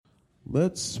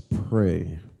Let's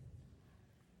pray.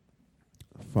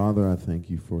 Father, I thank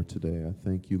you for today. I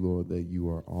thank you, Lord, that you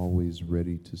are always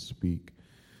ready to speak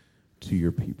to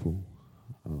your people.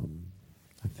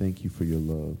 I thank you for your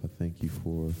love. I thank you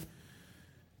for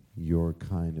your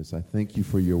kindness. I thank you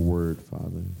for your word,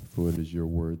 Father, for it is your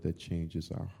word that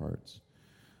changes our hearts,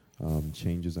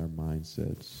 changes our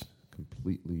mindsets,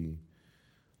 completely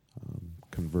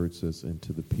converts us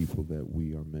into the people that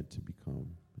we are meant to become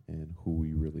and who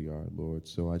we really are, Lord.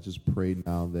 So I just pray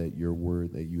now that your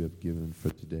word that you have given for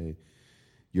today,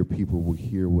 your people will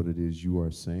hear what it is you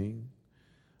are saying.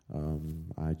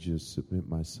 I just submit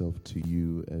myself to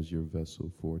you as your vessel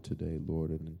for today, Lord,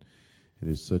 and it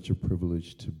is such a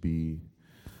privilege to be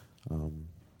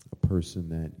a person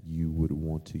that you would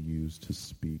want to use to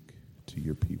speak to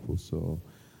your people. So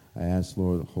I ask,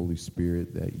 Lord, the Holy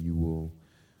Spirit, that you will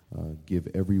give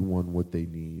everyone what they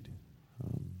need,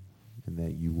 and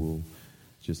that you will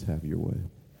just have your way.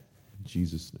 In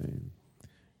Jesus' name,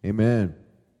 amen.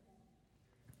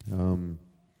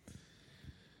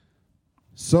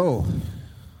 So,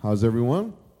 how's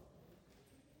everyone?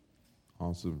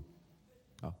 Awesome.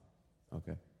 Oh,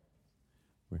 okay.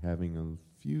 We're having a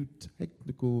few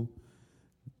technical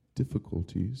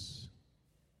difficulties,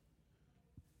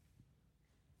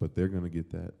 but they're going to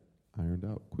get that ironed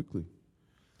out quickly.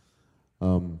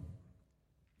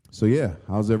 So yeah,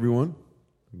 how's everyone?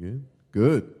 Again?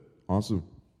 Good. Awesome.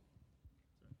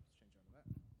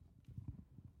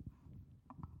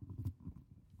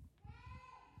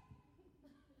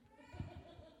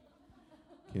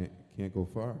 Can't go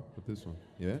far with this one.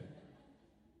 Yeah?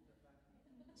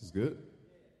 This is good?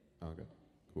 Okay,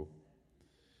 cool.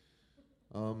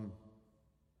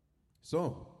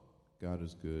 So, God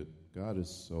is good. God is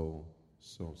so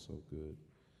good.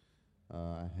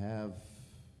 I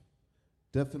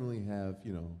definitely have,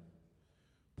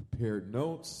 prepared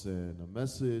notes and a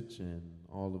message and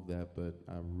all of that, but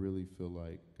I really feel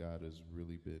like God has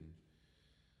really been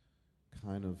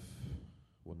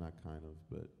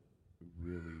but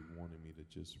really wanted me to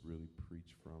just really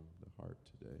preach from the heart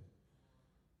today,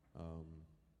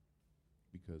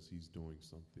 because he's doing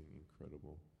something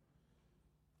incredible.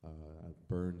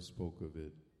 Bern spoke of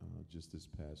it just this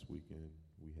past weekend.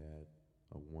 We had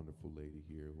a wonderful lady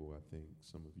here who I think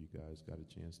some of you guys got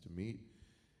a chance to meet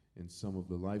in some of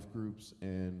the life groups.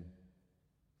 And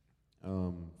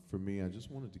for me, I just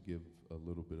wanted to give a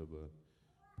little bit of a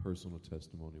personal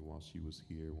testimony while she was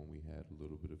here when we had a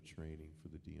little bit of training for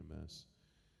the DMS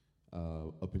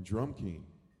up in Drum King.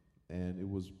 And it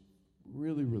was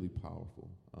really, really powerful.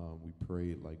 We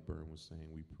prayed, like Bern was saying,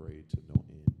 we prayed to no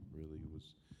end. Really, it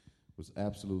was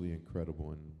absolutely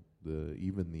incredible. And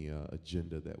even the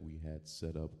agenda that we had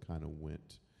set up kind of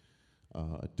went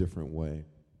a different way.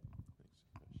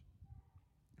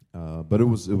 But it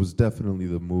was definitely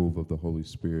the move of the Holy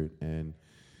Spirit, and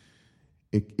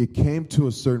it came to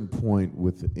a certain point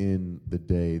within the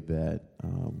day that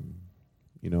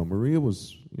Maria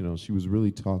was, she was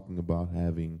really talking about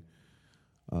having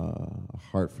a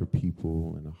heart for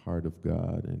people and a heart of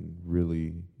God, and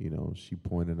really, she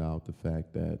pointed out the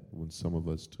fact that when some of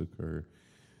us took her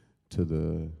to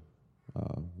the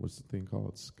what's the thing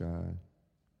called? Sky.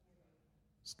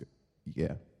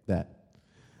 Yeah, that.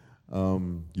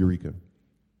 Eureka.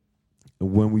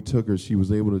 And when we took her, she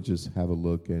was able to just have a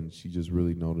look, and she just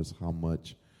really noticed how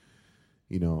much,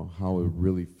 how it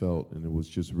really felt, and it was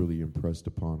just really impressed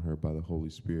upon her by the Holy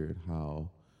Spirit how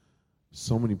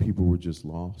so many people were just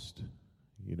lost.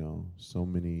 So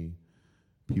many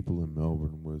people in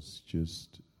Melbourne was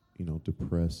just,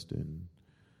 depressed and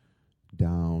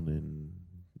down, and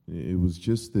it was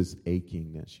just this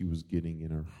aching that she was getting in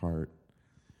her heart.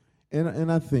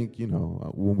 And I think,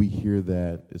 when we hear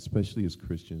that, especially as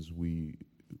Christians, we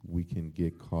can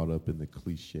get caught up in the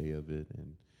cliche of it,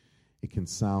 and it can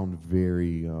sound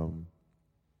very,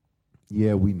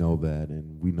 we know that,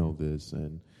 and we know this,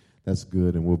 and that's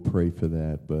good, and we'll pray for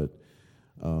that, but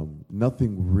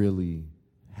nothing really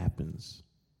happens,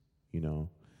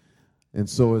 And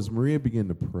so as Maria began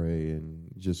to pray and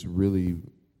just really,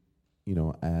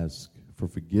 ask for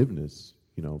forgiveness,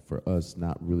 for us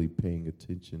not really paying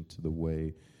attention to the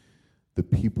way the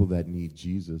people that need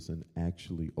Jesus, and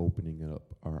actually opening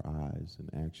up our eyes and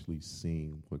actually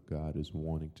seeing what God is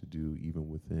wanting to do even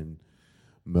within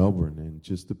Melbourne, and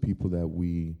just the people that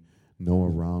we know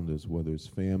around us, whether it's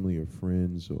family or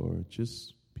friends or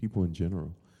just people in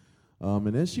general.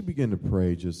 And as she began to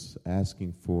pray, just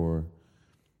asking for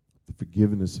the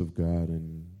forgiveness of God,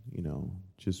 and,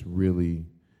 just really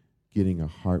getting a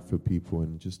heart for people,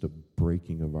 and just a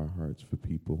breaking of our hearts for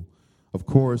people. Of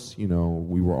course, we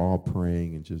were all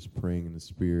praying and just praying in the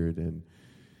Spirit, and,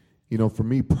 for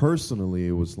me personally,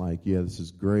 it was like, yeah, this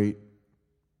is great.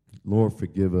 Lord,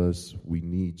 forgive us. We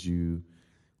need you.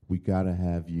 We got to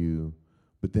have you.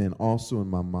 But then also in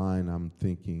my mind, I'm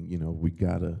thinking, we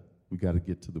gotta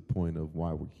get to the point of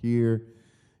why we're here.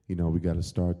 We got to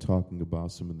start talking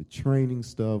about some of the training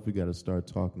stuff. We got to start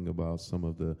talking about some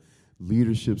of the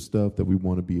leadership stuff that we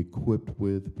want to be equipped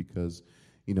with, because,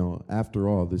 after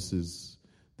all, this is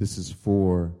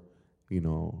for,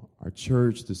 our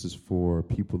church. This is for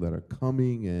people that are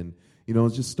coming, and,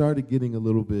 it just started getting a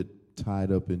little bit tied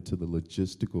up into the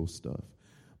logistical stuff.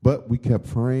 But we kept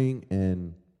praying,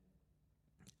 and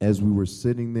as we were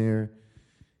sitting there,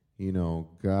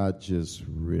 God just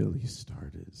really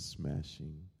started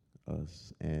smashing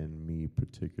us, and me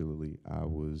particularly. I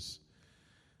was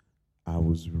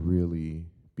really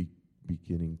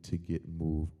beginning to get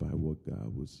moved by what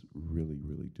God was really,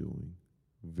 really doing.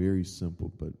 Very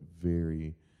simple, but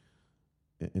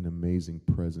an amazing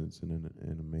presence and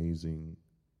an amazing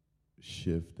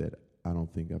shift that I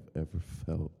don't think I've ever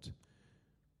felt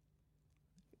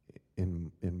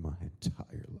in my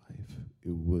entire life.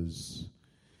 It was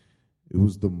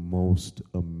the most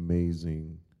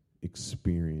amazing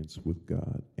experience with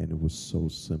God, and it was so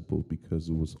simple because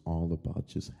it was all about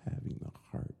just having the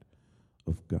heart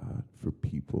of God for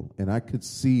people. And I could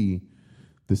see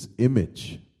this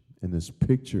image and this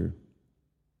picture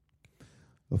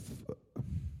of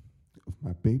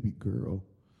my baby girl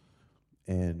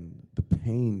and the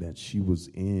pain that she was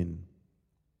in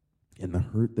and the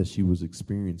hurt that she was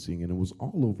experiencing, and it was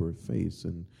all over her face,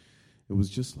 and it was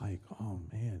just like, oh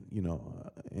man,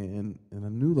 and I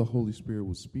knew the Holy Spirit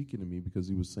was speaking to me, because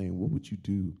he was saying, what would you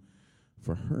do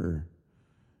for her?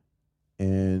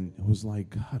 And it was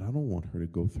like, God, I don't want her to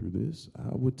go through this. I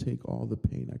would take all the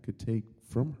pain I could take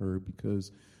from her,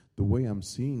 because the way I'm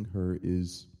seeing her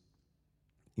is,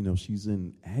 she's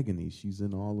in agony. She's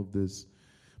in all of this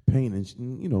pain,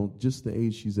 and just the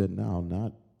age she's at now,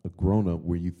 not a grown-up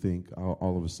where you think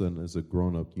all of a sudden as a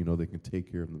grown-up, they can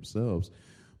take care of themselves.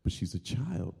 But she's a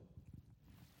child.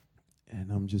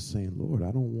 And I'm just saying, Lord,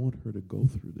 I don't want her to go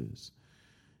through this.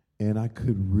 And I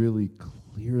could really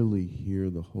clearly hear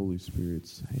the Holy Spirit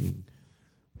saying,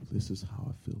 this is how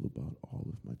I feel about all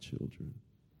of my children.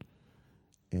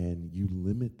 And you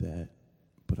limit that,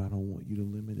 but I don't want you to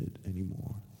limit it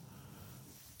anymore.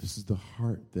 This is the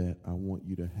heart that I want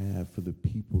you to have for the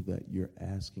people that you're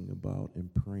asking about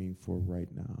and praying for right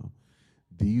now.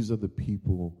 These are the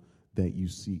people that you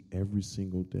see every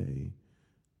single day,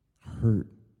 hurt,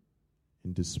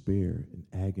 in despair, in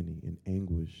agony, in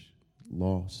anguish,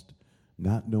 lost,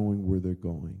 not knowing where they're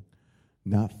going,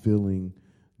 not feeling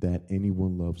that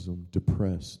anyone loves them,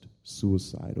 depressed,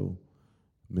 suicidal,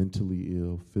 mentally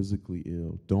ill, physically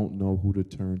ill, don't know who to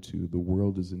turn to. The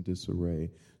world is in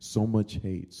disarray. So much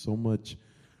hate, so much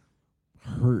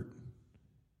hurt,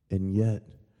 and yet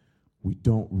we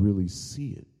don't really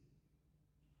see it,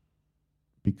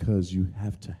 because you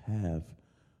have to have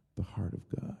the heart of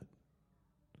God.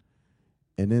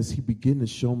 And as he began to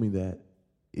show me that,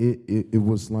 it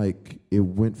was like it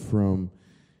went from,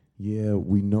 yeah,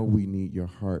 we know we need your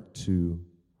heart, to,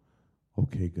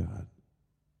 okay, God,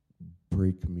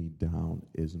 break me down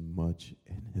as much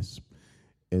and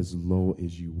as low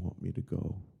as you want me to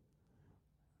go,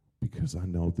 because I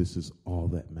know this is all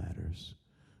that matters.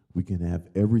 We can have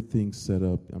everything set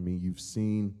up. I mean, you've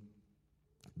seen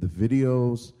the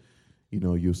videos,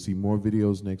 you'll see more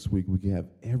videos next week. We can have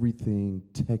everything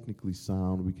technically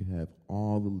sound. We can have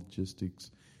all the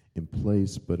logistics in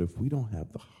place. But if we don't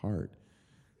have the heart,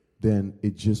 then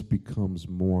it just becomes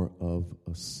more of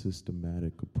a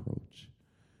systematic approach.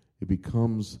 It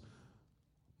becomes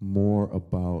more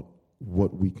about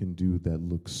what we can do that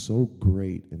looks so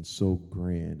great and so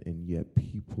grand, and yet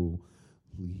people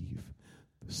leave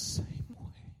the same way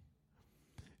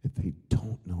if they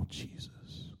don't know Jesus.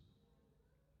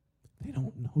 They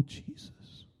don't know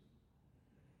Jesus.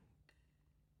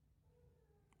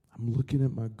 I'm looking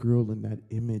at my girl in that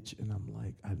image, and I'm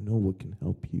like, I know what can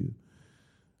help you.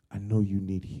 I know you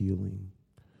need healing.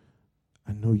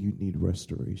 I know you need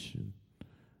restoration.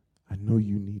 I know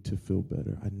you need to feel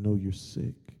better. I know you're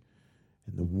sick.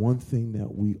 And the one thing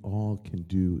that we all can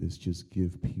do is just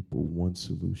give people one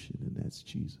solution, and that's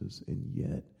Jesus. And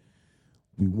yet,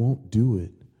 we won't do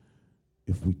it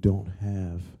if we don't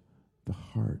have the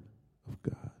heart of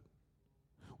God.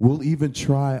 We'll even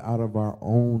try out of our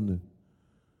own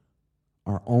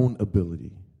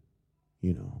ability,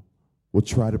 We'll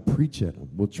try to preach at them.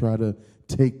 We'll try to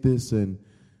take this and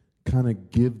kind of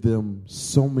give them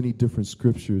so many different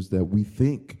scriptures that we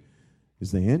think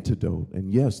is the antidote.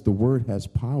 And yes, the word has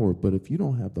power, but if you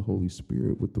don't have the Holy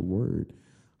Spirit with the word,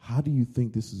 How do you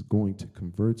think this is going to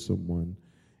convert someone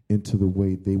into the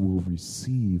way they will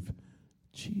receive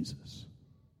Jesus?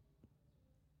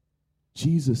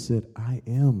 Jesus said, I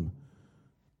am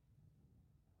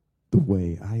the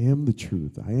way, I am the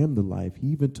truth, I am the life. He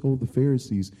even told the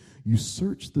Pharisees, you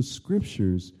search the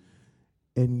scriptures,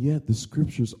 and yet the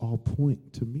scriptures all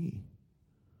point to me.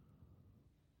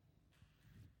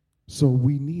 So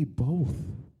we need both.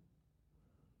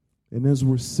 And as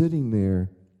we're sitting there,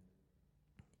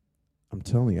 I'm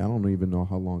telling you, I don't even know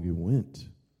how long it went.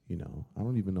 I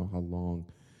don't even know how long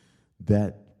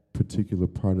that particular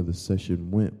part of the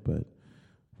session went, but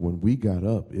when we got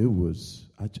up, it was,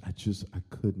 I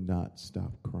could not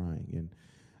stop crying.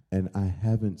 And I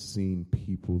haven't seen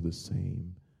people the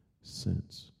same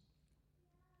since.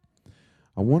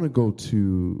 I want to go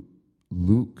to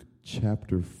Luke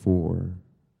chapter 4,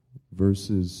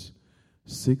 verses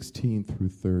 16 through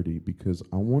 30, because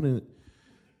I want to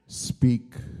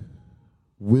speak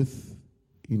with,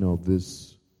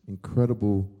 this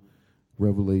incredible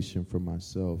revelation for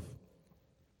myself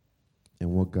and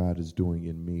what God is doing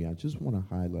in me. I just want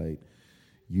to highlight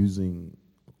using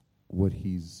what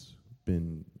he's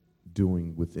been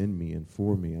doing within me and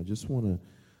for me. I just want to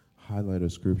highlight a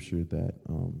scripture that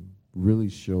really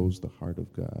shows the heart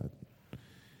of God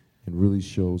and really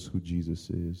shows who Jesus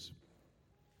is.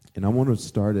 And I want to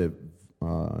start at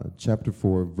chapter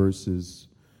 4, I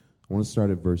want to start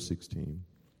at verse 16.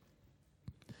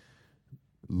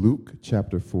 Luke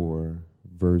chapter 4,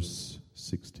 verse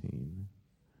 16.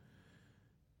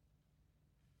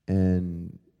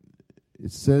 And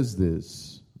it says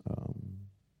this,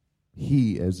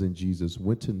 he, as in Jesus,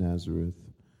 went to Nazareth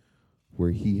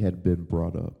where he had been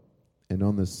brought up. And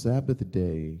on the Sabbath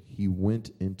day, he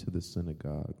went into the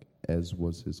synagogue, as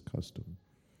was his custom.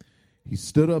 He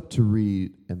stood up to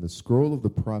read, and the scroll of the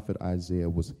prophet Isaiah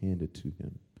was handed to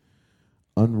him.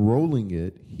 Unrolling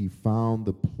it, he found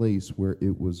the place where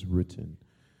it was written,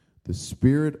 "The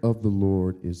Spirit of the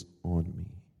Lord is on me,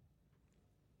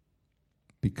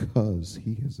 because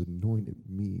he has anointed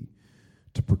me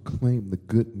to proclaim the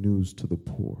good news to the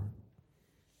poor.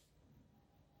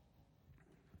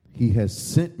 He has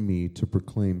sent me to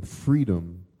proclaim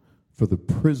freedom for the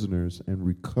prisoners and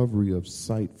recovery of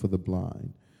sight for the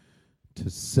blind, to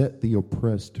set the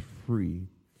oppressed free,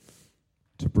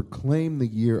 to proclaim the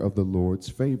year of the Lord's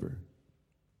favor."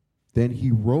 Then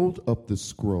he rolled up the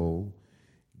scroll,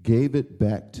 gave it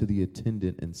back to the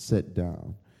attendant, and sat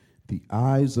down. The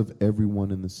eyes of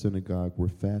everyone in the synagogue were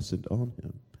fastened on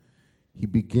him. He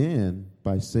began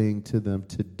by saying to them,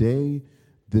 "Today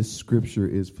this scripture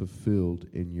is fulfilled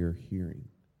in your hearing."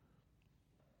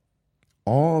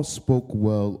 All spoke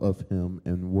well of him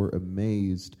and were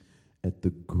amazed at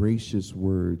the gracious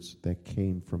words that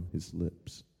came from his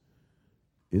lips.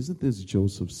 "Isn't this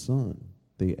Joseph's son?"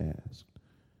 they asked.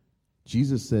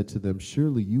 Jesus said to them,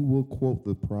 "Surely you will quote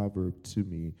the proverb to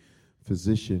me,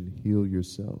 'Physician, heal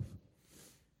yourself.'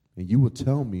 And you will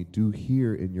tell me, 'Do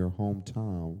here in your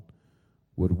hometown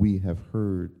what we have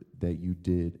heard that you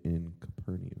did in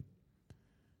Capernaum.'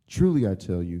 Truly I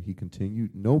tell you," he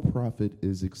continued, "no prophet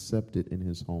is accepted in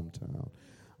his hometown.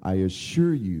 I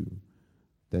assure you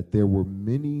that there were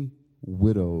many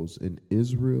widows in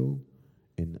Israel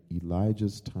in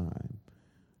Elijah's time,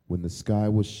 when the sky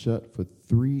was shut for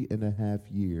 3.5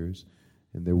 years,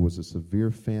 and there was a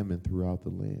severe famine throughout the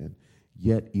land.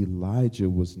 Yet Elijah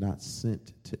was not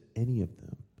sent to any of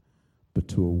them, but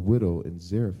to a widow in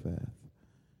Zarephath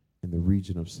in the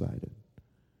region of Sidon.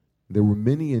 There were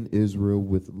many in Israel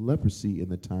with leprosy in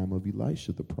the time of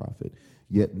Elisha the prophet,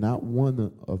 yet not one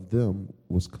of them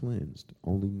was cleansed,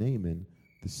 only Naaman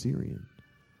the Syrian.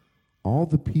 All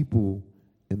the people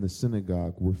in the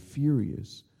synagogue were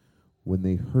furious when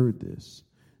they heard this.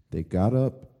 They got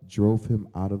up, drove him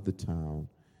out of the town,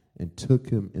 and took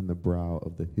him in the brow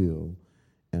of the hill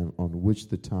and on which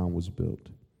the town was built,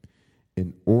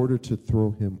 in order to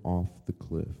throw him off the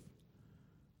cliff.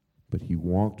 But he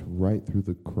walked right through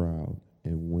the crowd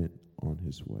and went on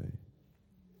his way.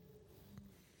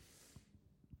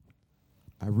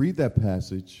 I read that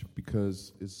passage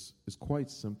because it's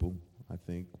quite simple, I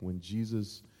think. When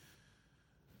Jesus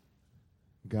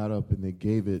got up and they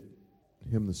gave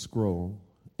him the scroll,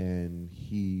 and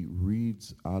he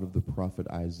reads out of the prophet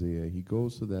Isaiah, he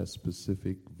goes to that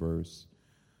specific verse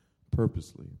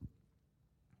purposely.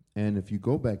 And if you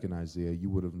go back in Isaiah, you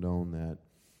would have known that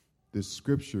this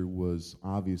scripture was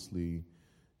obviously,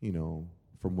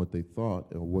 from what they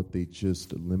thought or what they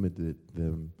just limited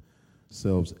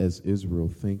themselves as Israel,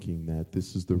 thinking that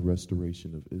this is the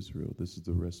restoration of Israel. This is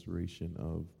the restoration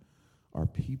of our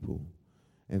people.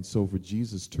 And so for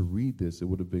Jesus to read this, it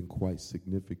would have been quite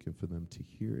significant for them to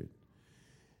hear it.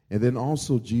 And then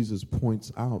also Jesus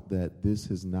points out that this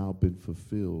has now been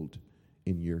fulfilled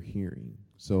in your hearing.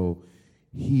 So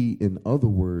he, in other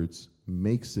words,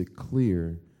 makes it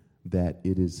clear that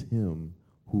it is him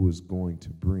who is going to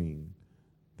bring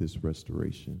this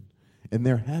restoration. And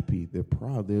they're happy, they're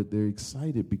proud, they're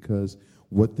excited, because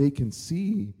what they can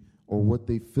see or what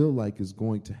they feel like is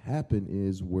going to happen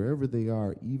is wherever they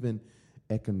are, even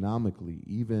economically,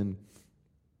 even,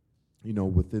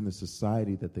 within the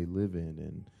society that they live in,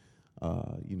 and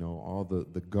all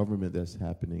the government that's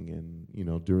happening.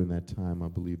 And, during that time, I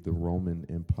believe the Roman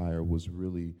Empire was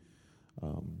really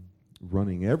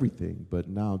running everything. But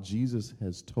now Jesus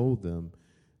has told them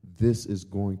this is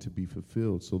going to be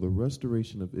fulfilled. So the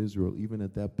restoration of Israel, even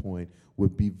at that point,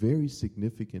 would be very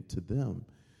significant to them.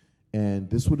 And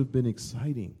this would have been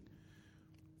exciting.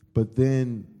 But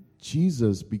then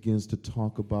Jesus begins to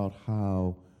talk about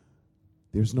how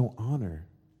there's no honor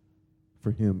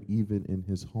for him even in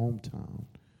his hometown.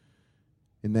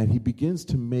 And that he begins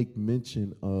to make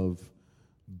mention of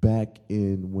back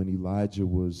in when Elijah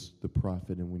was the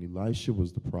prophet and when Elisha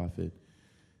was the prophet,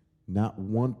 not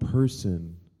one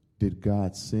person did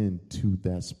God send to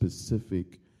that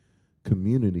specific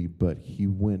community, but he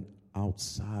went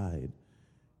outside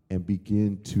and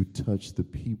began to touch the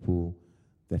people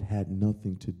that had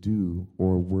nothing to do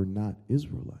or were not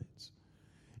Israelites.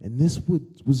 And this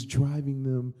was driving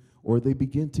them, or they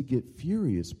begin to get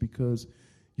furious, because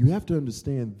you have to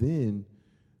understand then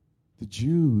the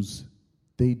Jews,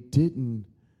 they didn't,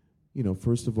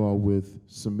 first of all with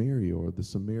Samaria or the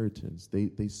Samaritans,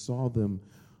 they saw them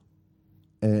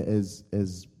as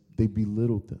they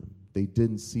belittled them. They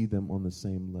didn't see them on the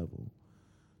same level.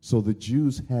 So the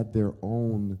Jews had their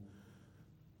own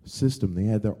system. They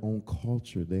had their own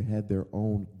culture. They had their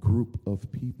own group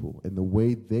of people. And the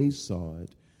way they saw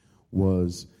it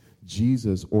was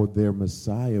Jesus, or their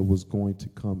Messiah, was going to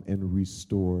come and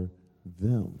restore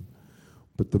them.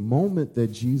 But the moment that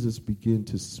Jesus began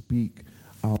to speak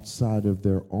outside of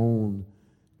their own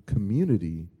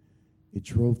community, it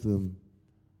drove them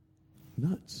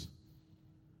nuts.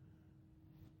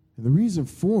 And the reason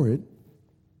for it,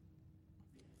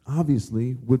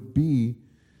 obviously, would be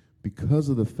because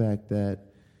of the fact that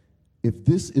if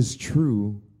this is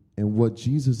true and what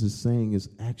Jesus is saying is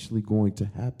actually going to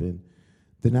happen,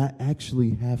 then I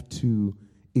actually have to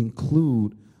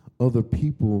include other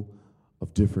people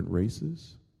of different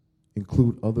races,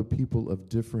 include other people of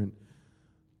different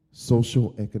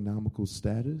social economical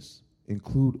status,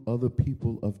 include other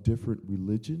people of different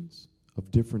religions, of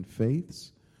different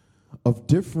faiths, of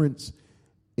difference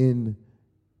in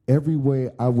every way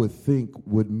I would think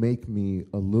would make me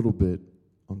a little bit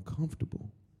uncomfortable.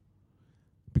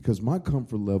 Because my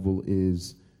comfort level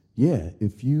is,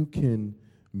 if you can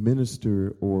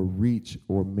minister or reach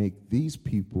or make these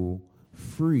people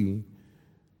free,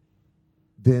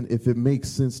 then if it makes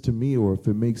sense to me, or if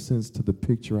it makes sense to the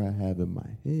picture I have in my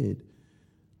head,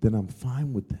 then I'm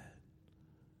fine with that.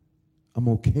 I'm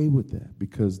okay with that,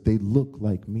 because they look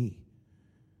like me.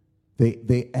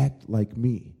 They act like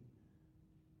me.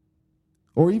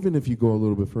 Or even if you go a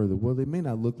little bit further, well, they may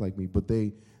not look like me, but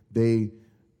they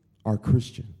are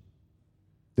Christian.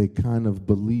 They kind of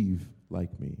believe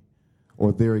like me,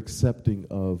 or they're accepting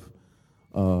of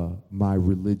my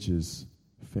religious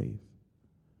faith.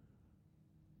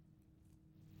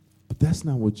 But that's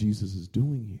not what Jesus is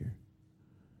doing here.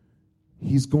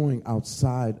 He's going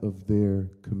outside of their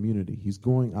community. He's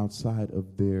going outside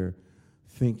of their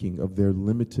thinking, of their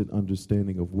limited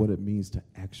understanding of what it means to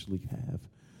actually have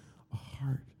a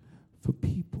heart for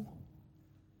people.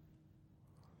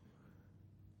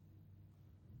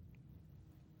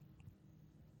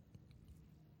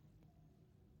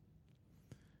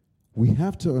 We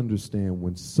have to understand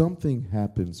when something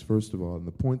happens, first of all, and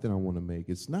the point that I want to make,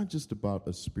 it's not just about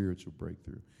a spiritual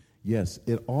breakthrough. Yes,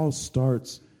 it all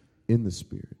starts in the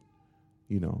Spirit.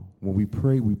 When we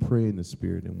pray in the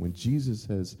Spirit. And when Jesus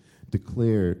has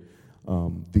declared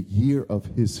the year of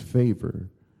his favor,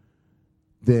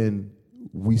 then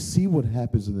we see what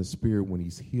happens in the Spirit when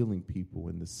he's healing people,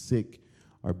 and the sick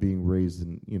are being raised,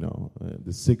 and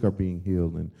the sick are being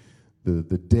healed, and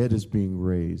the dead is being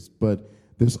raised. But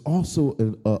there's also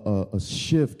a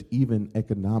shift, even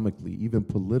economically, even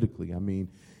politically. I mean,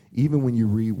 even when you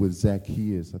read with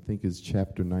Zacchaeus, I think it's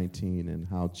chapter 19, and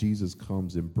how Jesus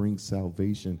comes and brings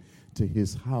salvation to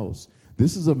his house.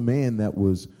 This is a man that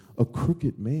was a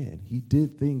crooked man. He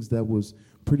did things that was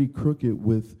pretty crooked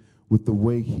with the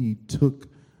way he took,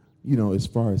 as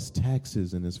far as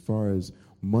taxes and as far as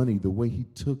money, the way he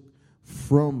took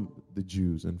from the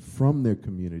Jews and from their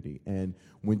community. And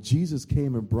when Jesus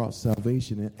came and brought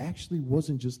salvation, it actually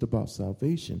wasn't just about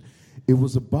salvation. It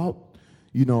was about,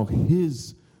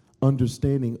 his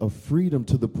understanding of freedom,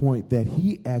 to the point that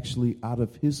he actually, out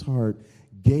of his heart,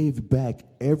 gave back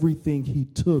everything he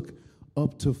took,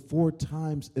 up to 4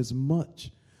 times as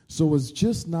much. So it's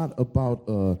just not about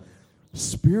a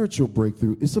spiritual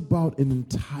breakthrough. It's about an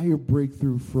entire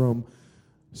breakthrough from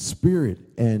spirit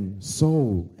and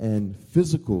soul and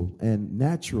physical and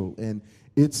natural. And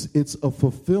it's a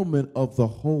fulfillment of the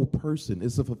whole person.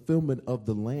 It's a fulfillment of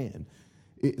the land.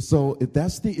 So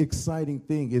that's the exciting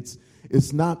thing.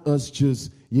 It's not us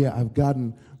just, I've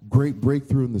gotten great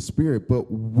breakthrough in the spirit,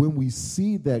 but when we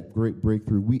see that great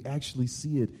breakthrough, we actually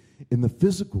see it in the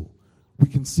physical. We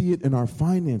can see it in our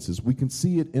finances. We can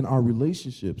see it in our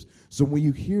relationships. So when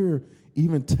you hear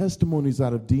even testimonies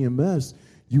out of DMS,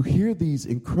 you hear these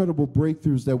incredible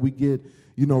breakthroughs that we get,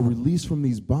 released from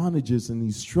these bondages and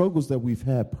these struggles that we've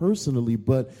had personally,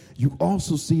 but you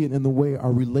also see it in the way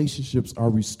our relationships are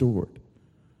restored.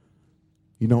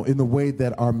 In the way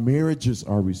that our marriages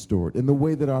are restored, in the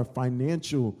way that our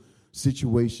financial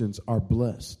situations are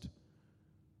blessed.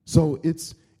 So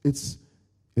it's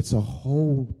a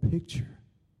whole picture.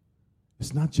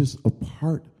 It's not just a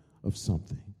part of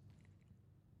something.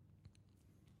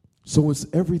 So it's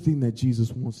everything that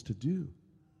Jesus wants to do.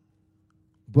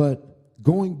 But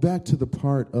going back to the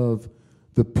part of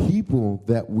the people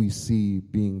that we see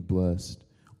being blessed,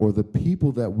 or the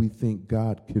people that we think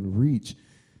God can reach,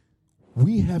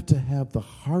 we have to have the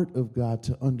heart of God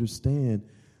to understand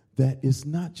that it's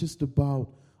not just about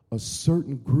a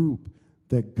certain group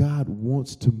that God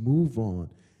wants to move on.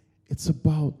 It's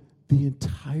about the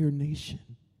entire nation.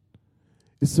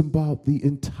 It's about the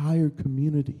entire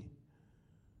community.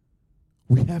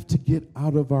 We have to get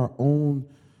out of our own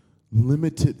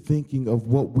limited thinking of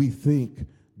what we think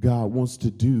God wants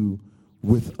to do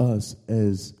with us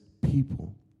as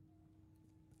people.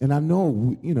 And I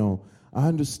know, I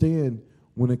understand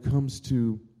when it comes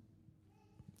to,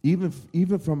 even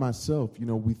for myself,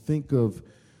 we think of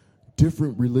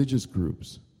different religious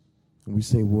groups. And we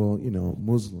say, well,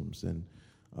 Muslims and,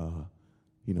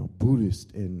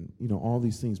 Buddhist and, all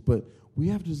these things. But we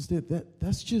have to understand that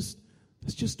that's just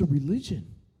a religion.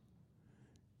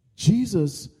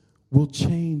 Jesus will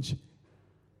change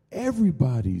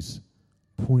everybody's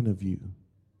point of view,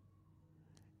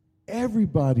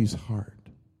 everybody's heart.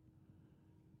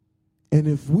 And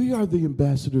if we are the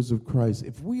ambassadors of Christ,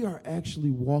 if we are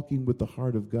actually walking with the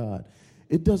heart of God,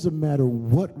 it doesn't matter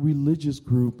what religious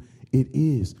group it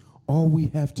is. All we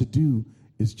have to do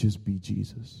is just be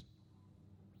Jesus.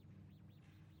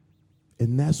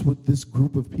 And that's what this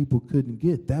group of people couldn't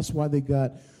get. That's why they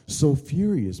got so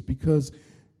furious, because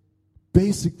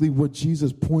basically what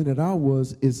Jesus pointed out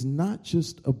was, it's not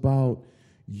just about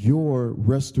your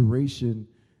restoration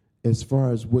as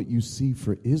far as what you see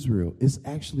for Israel. It's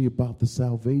actually about the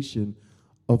salvation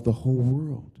of the whole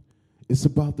world. It's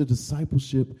about the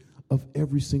discipleship of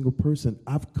every single person.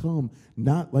 I've come,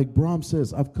 not like Brahm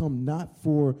says, I've come not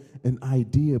for an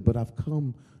idea, but I've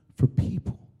come for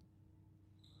people.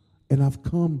 And I've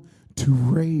come to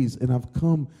raise, and I've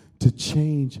come to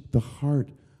change the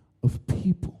heart of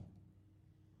people.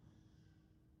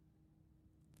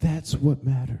 That's what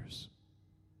matters.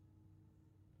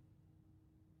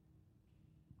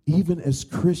 Even as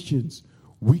Christians,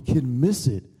 we can miss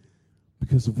it,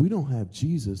 because if we don't have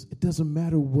Jesus, it doesn't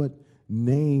matter what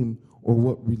name or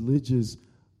what religious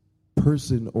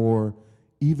person or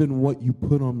even what you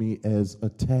put on me as a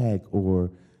tag or,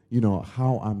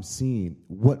 how I'm seen.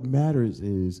 What matters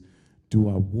is, do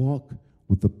I walk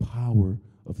with the power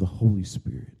of the Holy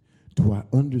Spirit? Do I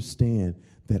understand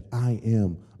that I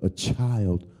am a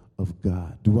child of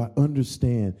God? Do I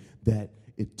understand that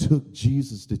it took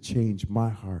Jesus to change my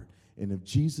heart? And if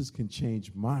Jesus can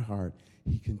change my heart,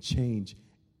 he can change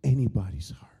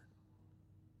anybody's heart.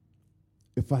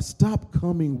 If I stop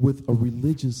coming with a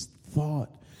religious thought,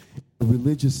 a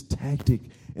religious tactic,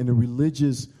 and a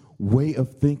religious way of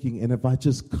thinking, and if I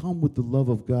just come with the love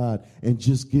of God and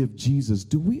just give Jesus,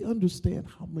 do we understand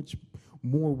how much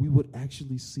more we would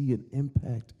actually see an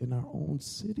impact in our own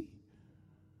city?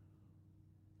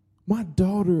 My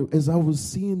daughter, as I was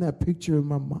seeing that picture in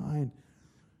my mind,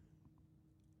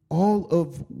 all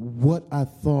of what I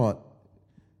thought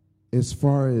as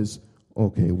far as,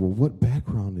 okay, well, what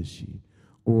background is she?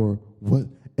 Or what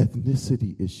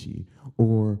ethnicity is she?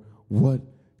 Or what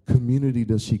community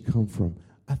does she come from?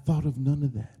 I thought of none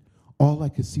of that. All I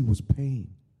could see was pain.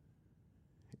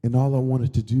 And all I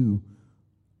wanted to do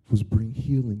was bring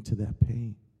healing to that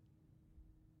pain.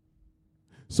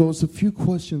 So it's a few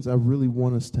questions I really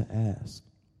want us to ask.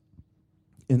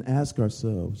 and ask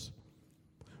ourselves,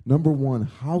 number one,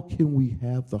 how can we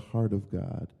have the heart of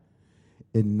God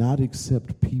and not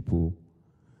accept people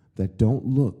that don't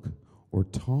look or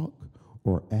talk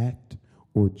or act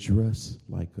or dress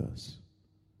like us,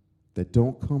 that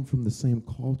don't come from the same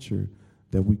culture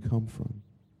that we come from,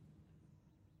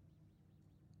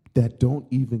 that don't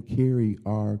even carry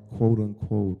our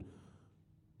quote-unquote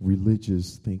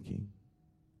religious thinking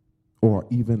or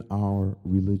even our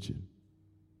religion?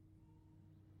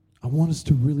 I want us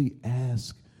to really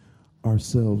ask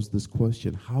ourselves this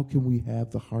question: how can we have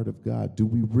the heart of God? Do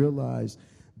we realize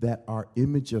that our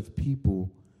image of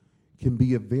people can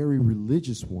be a very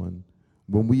religious one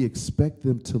when we expect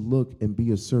them to look and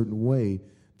be a certain way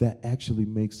that actually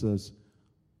makes us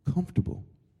comfortable?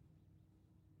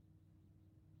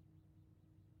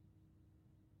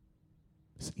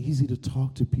 It's easy to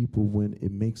talk to people when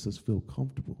it makes us feel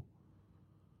comfortable.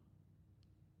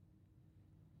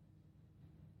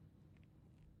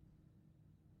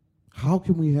 How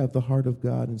can we have the heart of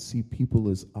God and see people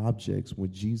as objects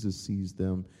when Jesus sees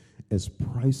them as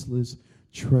priceless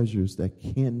treasures that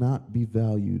cannot be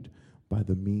valued by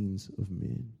the means of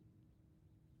men?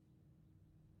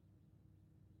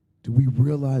 Do we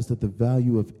realize that the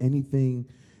value of anything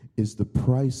is the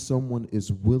price someone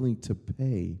is willing to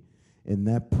pay, and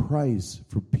that price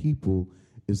for people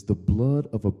is the blood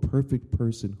of a perfect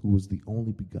person who was the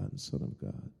only begotten Son of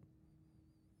God?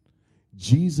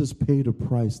 Jesus paid a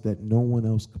price that no one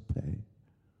else could pay.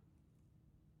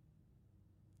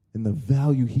 And the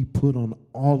value he put on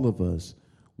all of us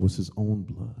was his own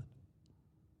blood.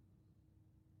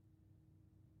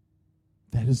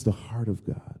 That is the heart of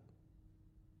God.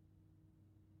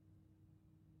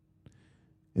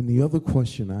 And the other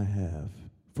question I have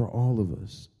for all of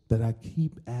us that I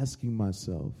keep asking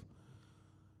myself,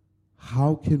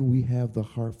 how can we have the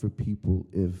heart for people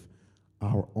if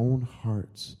our own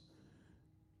hearts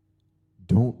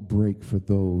don't break for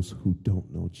those who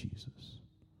don't know Jesus?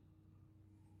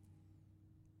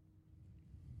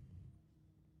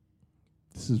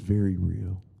 This is very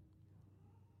real.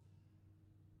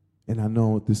 And I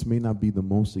know this may not be the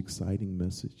most exciting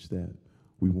message that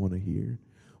we want to hear,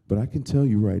 but I can tell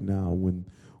you right now, when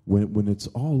it's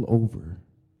all over,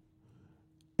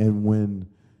 and when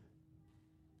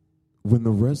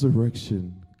the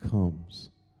resurrection comes,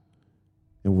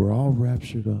 and we're all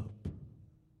raptured up,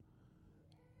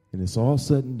 and it's all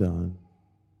said and done,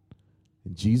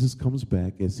 and Jesus comes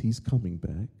back as he's coming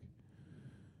back,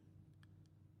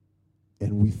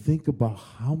 and we think about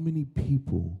how many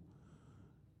people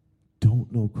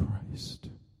don't know Christ.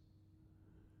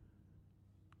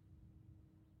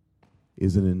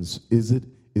 Is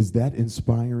that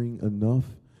inspiring enough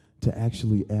to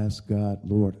actually ask God,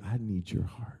 Lord, I need your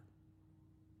heart?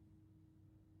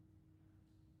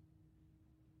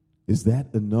 Is that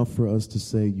enough for us to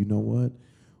say, you know what?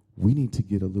 We need to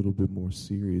get a little bit more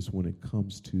serious when it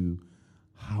comes to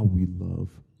how we love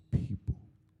people.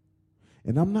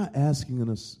 And I'm not asking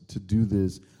us to do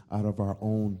this out of our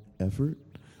own effort,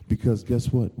 because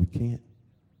guess what? We can't.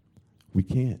 We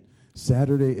can't.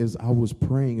 Saturday, as I was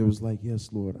praying, it was like, yes,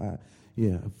 Lord,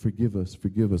 forgive us.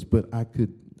 But I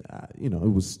could, it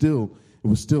was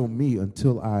still me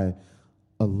until I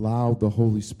allowed the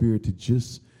Holy Spirit to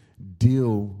just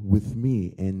deal with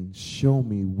me and show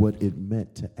me what it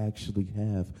meant to actually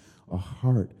have a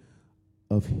heart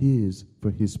of his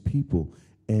for his people.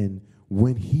 And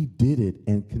when he did it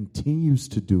and continues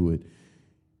to do it,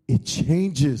 it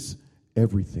changes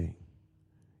everything.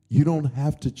 You don't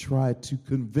have to try to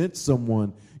convince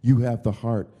someone you have the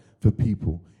heart for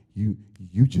people. You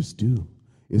just do.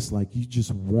 It's like you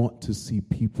just want to see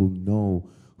people know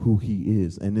who he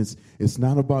is. And it's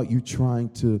not about you trying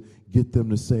to get them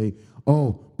to say,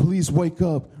 oh, please wake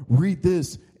up, read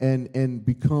this, and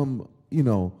become,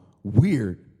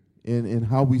 weird in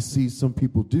how we see some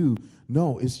people do.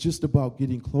 No, it's just about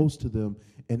getting close to them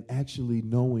and actually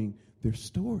knowing their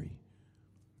story.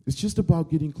 It's just about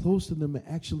getting close to them and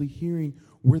actually hearing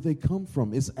where they come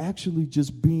from. It's actually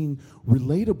just being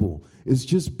relatable. It's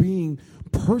just being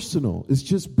personal. It's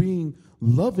just being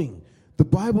loving. The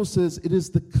Bible says it is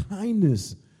the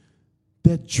kindness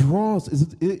that draws,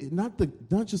 not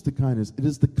just the kindness, it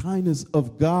is the kindness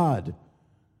of God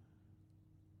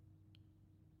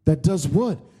that does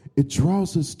what? It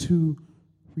draws us to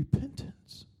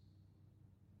repentance.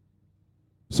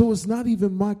 So it's not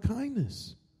even my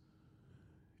kindness.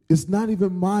 It's not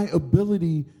even my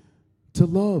ability to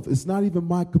love. It's not even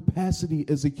my capacity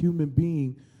as a human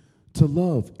being to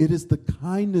love. It is the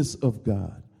kindness of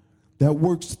God that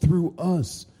works through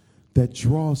us that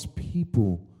draws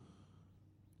people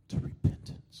to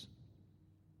repentance.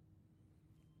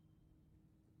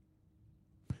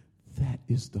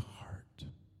 is the heart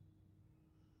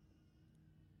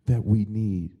that we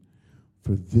need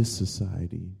for this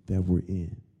society that we're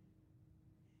in.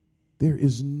 There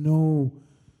is no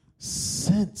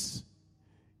sense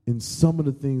in some of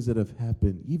the things that have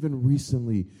happened, even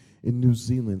recently in New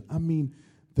Zealand. I mean,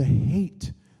 the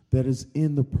hate that is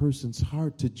in the person's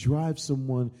heart to drive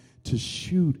someone to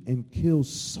shoot and kill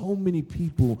so many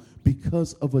people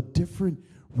because of a different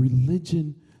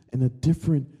religion and a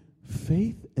different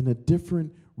faith and a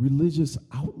different religious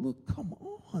outlook. Come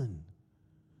on.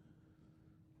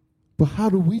 But how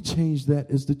do we change that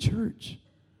as the church?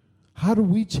 How do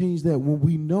we change that when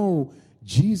we know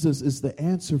Jesus is the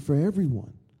answer for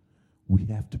everyone? We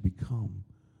have to become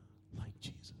like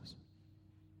Jesus.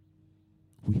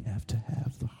 We have to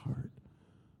have the heart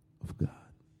of God.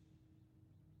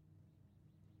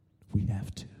 We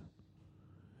have to.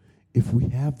 If we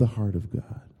have the heart of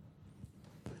God,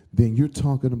 then you're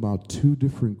talking about two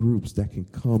different groups that can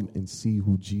come and see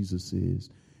who Jesus is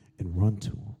and run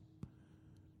to him.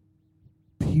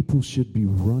 People should be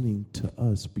running to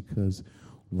us because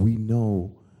we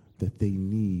know that they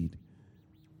need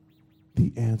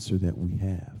the answer that we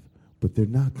have. But they're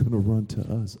not going to run to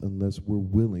us unless we're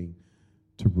willing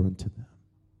to run to them.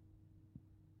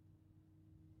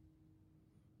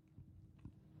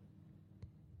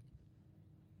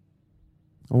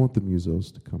 I want the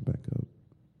musos to come back up.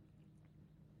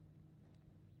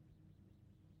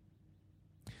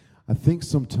 I think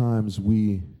sometimes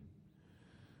we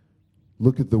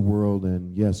look at the world,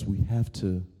 and yes, we have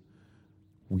to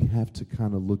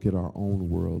kind of look at our own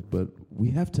world, but we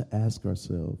have to ask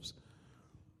ourselves,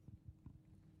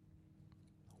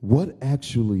 what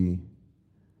actually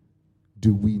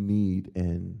do we need,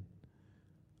 and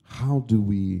how do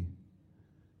we,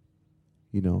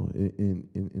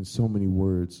 in so many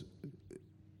words,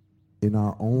 in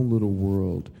our own little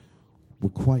world, we're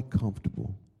quite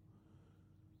comfortable.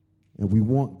 And we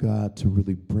want God to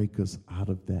really break us out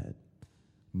of that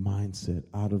mindset,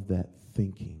 out of that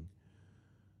thinking.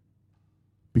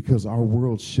 Because our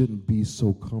world shouldn't be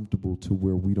so comfortable to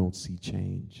where we don't see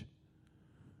change.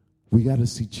 We got to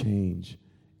see change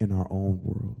in our own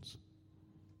worlds.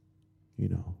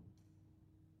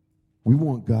 We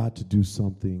want God to do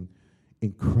something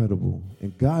incredible.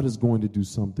 And God is going to do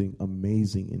something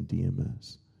amazing in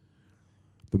DMS.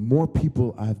 The more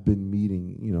people I've been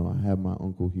meeting, I have my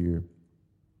uncle here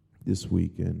this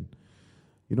week, and,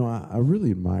 I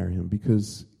really admire him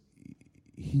because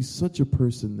he's such a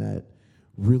person that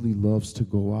really loves to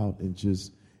go out and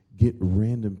just get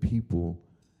random people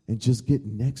and just get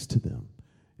next to them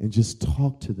and just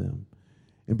talk to them.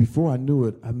 And before I knew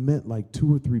it, I met like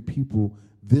 2 or 3 people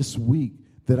this week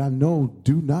that I know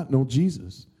do not know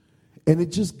Jesus. And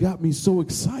it just got me so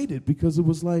excited because it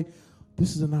was like,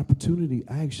 this is an opportunity.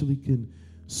 I actually can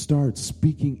start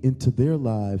speaking into their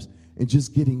lives and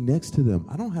just getting next to them.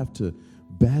 I don't have to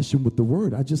bash them with the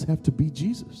word. I just have to be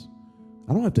Jesus.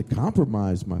 I don't have to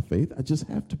compromise my faith. I just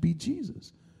have to be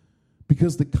Jesus.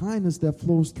 Because the kindness that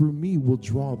flows through me will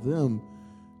draw them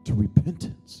to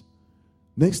repentance.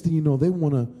 Next thing you know, they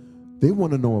want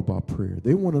to know about prayer.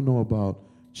 They want to know about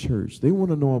church. They want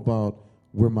to know about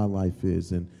where my life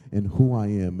is and who I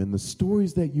am. And the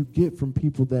stories that you get from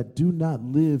people that do not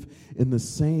live in the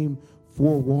same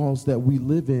 4 walls that we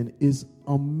live in is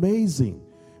amazing,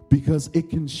 because it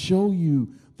can show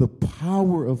you the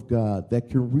power of God that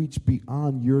can reach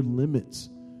beyond your limits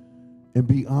and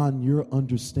beyond your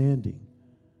understanding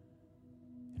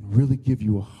and really give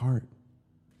you a heart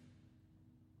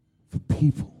for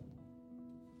people,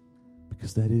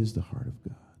 because that is the heart of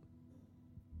God.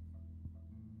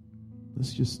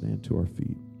 Let's just stand to our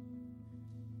feet.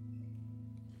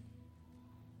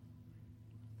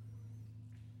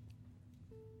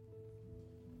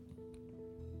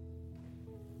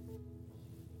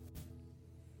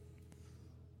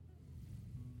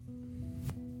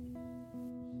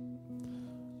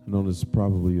 I know this is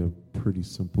probably a pretty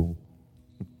simple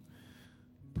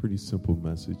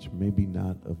message. Maybe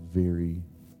not a very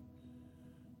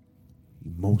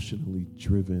emotionally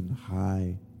driven,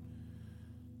 high,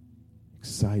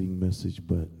 exciting message,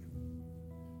 but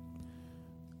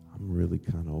I'm really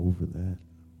kind of over that,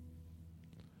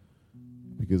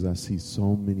 because I see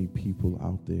so many people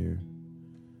out there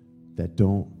that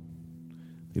don't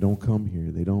come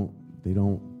here. They don't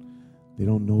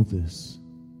know this,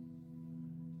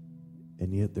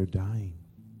 and yet they're dying.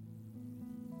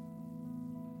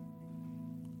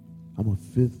 I'm a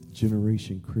 5th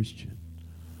generation Christian.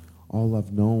 All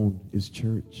I've known is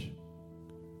church.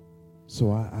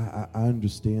 So I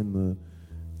understand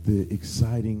the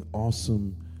exciting,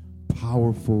 awesome,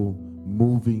 powerful,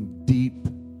 moving, deep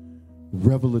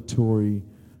revelatory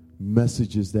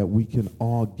messages that we can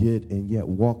all get and yet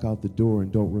walk out the door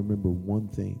and don't remember one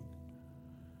thing.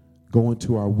 Go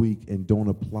into our week and don't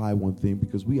apply one thing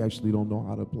because we actually don't know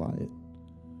how to apply it.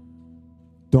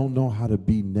 Don't know how to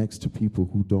be next to people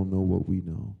who don't know what we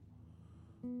know.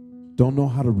 Don't know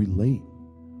how to relate.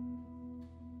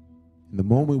 And the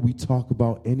moment we talk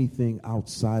about anything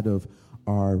outside of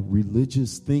our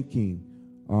religious thinking,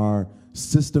 our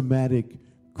systematic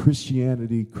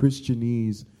Christianity,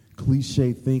 Christianese,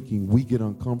 cliche thinking, we get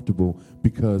uncomfortable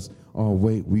because, oh,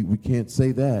 wait, we can't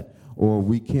say that, or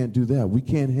we can't do that. We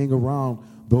can't hang around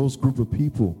those group of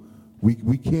people. We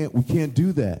can't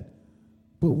do that.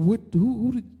 But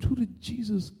who did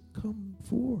Jesus come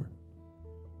for?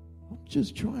 I'm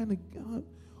just trying to,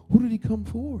 who did he come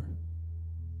for?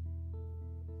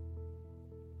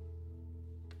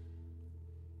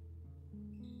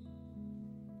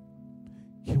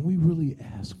 Can we really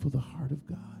ask for the heart of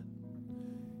God?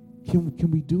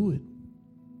 Can we do it?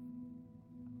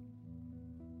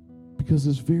 Because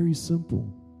it's very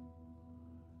simple.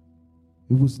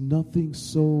 It was nothing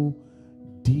so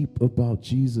deep about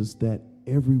Jesus that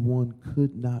everyone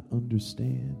could not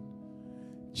understand.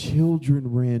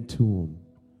 Children ran to him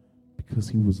because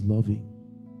he was loving.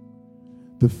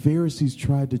 The Pharisees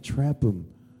tried to trap him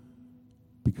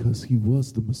because he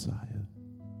was the Messiah.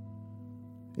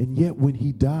 And yet when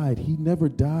he died, he never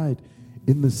died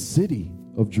in the city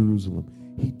of Jerusalem.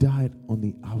 He died on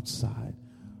the outside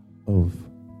of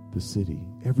the city.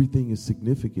 Everything is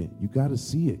significant. You got to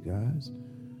see it, guys.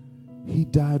 He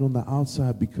died on the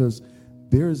outside because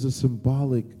there is a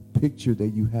symbolic picture that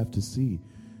you have to see.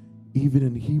 Even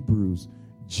in Hebrews,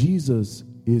 Jesus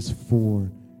is for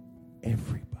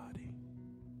everybody.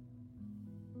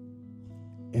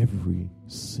 Every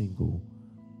single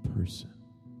person.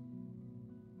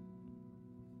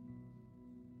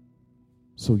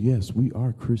 So yes, we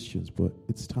are Christians, but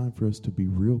it's time for us to be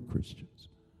real Christians.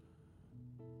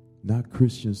 Not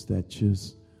Christians that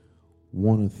just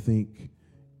want to think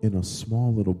in a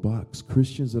small little box.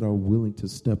 Christians that are willing to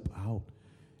step out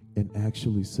and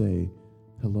actually say,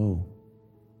 hello,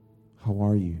 how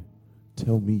are you?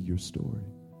 Tell me your story.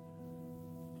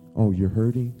 Oh, you're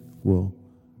hurting? Well,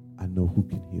 I know who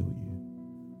can heal you.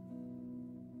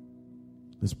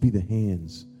 Let's be the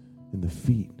hands and the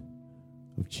feet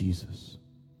of Jesus.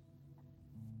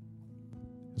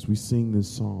 As we sing this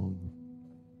song,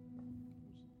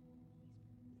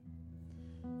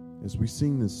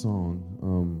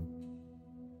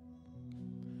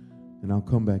 and I'll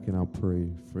come back and I'll pray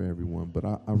for everyone, but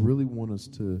I really want us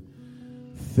to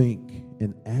think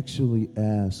and actually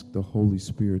ask the Holy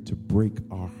Spirit to break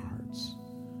our hearts.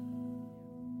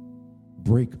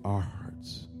 Break our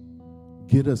hearts.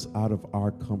 Get us out of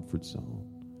our comfort zone.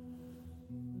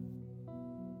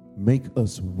 Make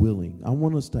us willing. I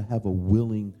want us to have a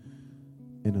willing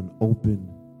and an open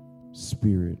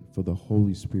spirit for the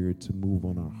Holy Spirit to move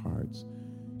on our hearts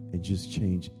and just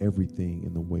change everything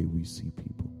in the way we see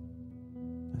people.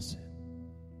 That's it.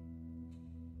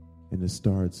 And it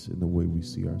starts in the way we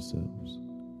see ourselves.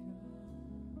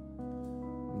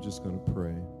 I'm just going to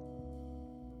pray.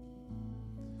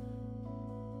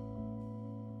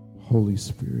 Holy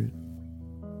Spirit,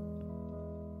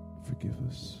 forgive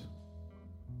us.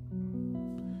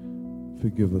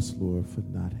 Forgive us, Lord, for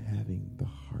not having the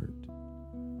heart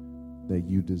that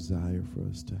you desire for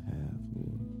us to have,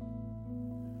 Lord.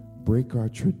 Break our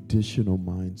traditional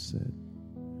mindset.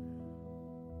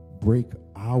 Break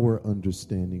our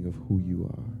understanding of who you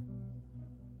are.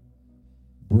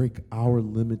 Break our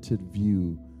limited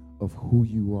view of who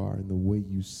you are and the way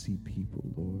you see people,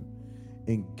 Lord.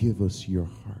 And give us your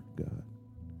heart, God.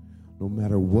 No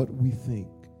matter what we think,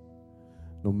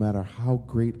 no matter how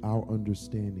great our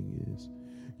understanding is,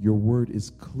 your word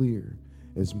is clear.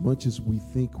 As much as we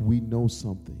think we know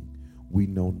something, we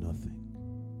know nothing.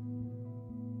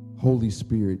 Holy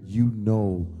Spirit, you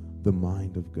know the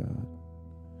mind of God.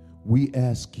 We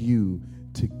ask you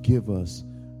to give us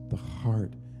the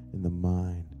heart and the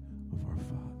mind of our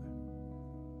Father.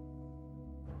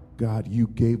 God, you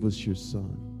gave us your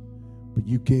Son, but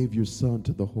you gave your Son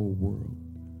to the whole world.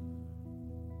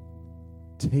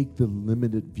 Take the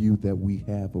limited view that we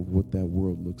have of what that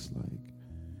world looks like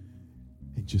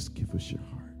and just give us your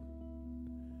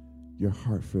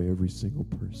heart for every single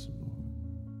person, Lord.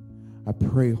 I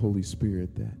pray, Holy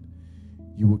Spirit, that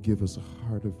you will give us a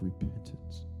heart of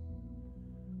repentance,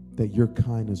 that your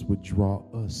kindness would draw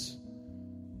us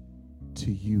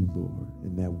to you, Lord,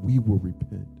 and that we will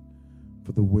repent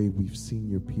for the way we've seen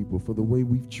your people, for the way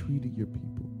we've treated your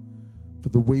people, for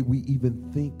the way we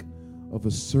even think of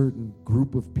a certain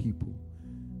group of people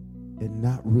and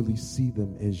not really see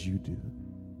them as you do.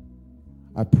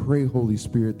 I pray, Holy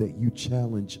Spirit, that you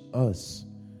challenge us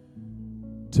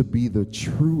to be the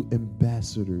true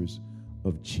ambassadors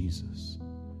of Jesus.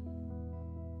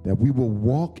 That we will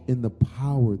walk in the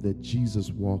power that Jesus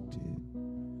walked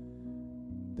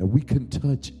in. That we can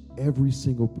touch every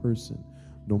single person,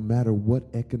 no matter what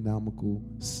economical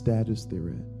status they're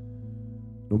at,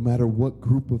 no matter what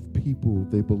group of people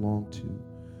they belong to,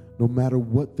 no matter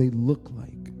what they look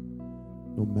like,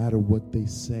 no matter what they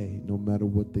say, no matter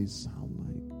what they sound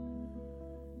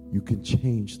like. You can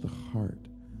change the heart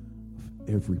of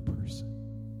every person.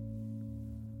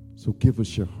 So give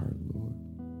us your heart, Lord.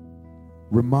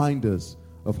 Remind us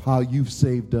of how you've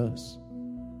saved us.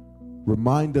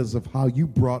 Remind us of how you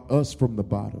brought us from the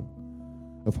bottom,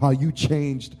 of how you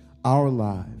changed our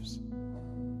lives.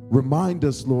 Remind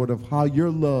us, Lord, of how your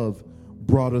love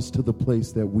brought us to the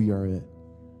place that we are at.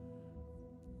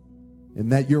 And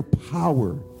that your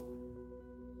power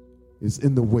is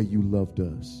in the way you loved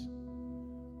us.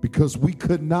 Because we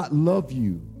could not love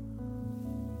you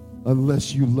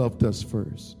unless you loved us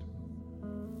first.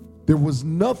 There was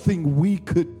nothing we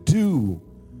could do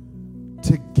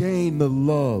to gain the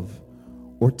love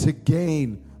or to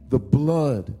gain the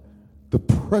blood, the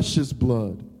precious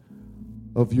blood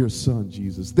of your Son,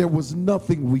 Jesus. There was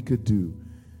nothing we could do.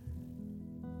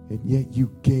 And yet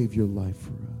you gave your life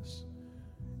for us.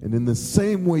 And in the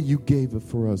same way you gave it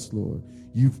for us, Lord,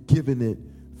 you've given it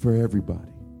for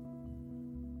everybody.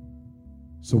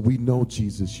 So we know,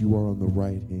 Jesus, you are on the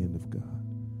right hand of God.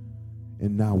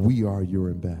 And now we are your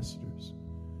ambassadors.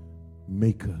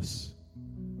 Make us,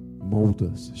 mold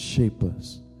us, shape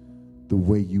us the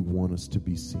way you want us to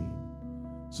be seen,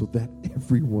 so that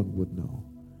everyone would know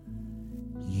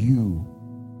you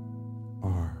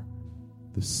are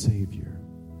the Savior,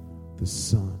 the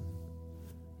Son,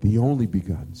 the only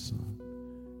begotten Son,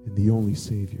 and the only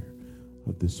Savior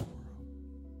of this world.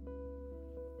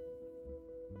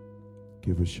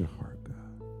 Give us your heart, God.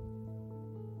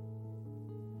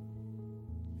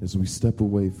 As we step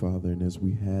away, Father, and as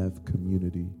we have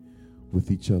community with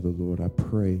each other, Lord, I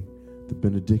pray the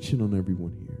benediction on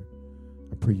everyone here.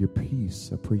 I pray your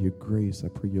peace. I pray your grace. I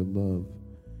pray your love.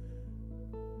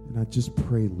 And I just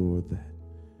pray, Lord, that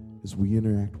as we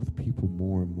interact with people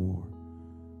more and more,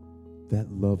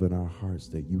 that love in our hearts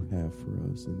that you have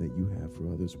for us and that you have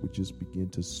for others would just begin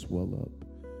to swell up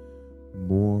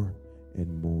more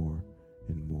and more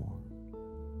and more.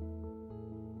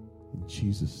 In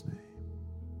Jesus' name,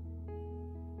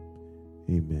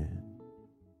 amen.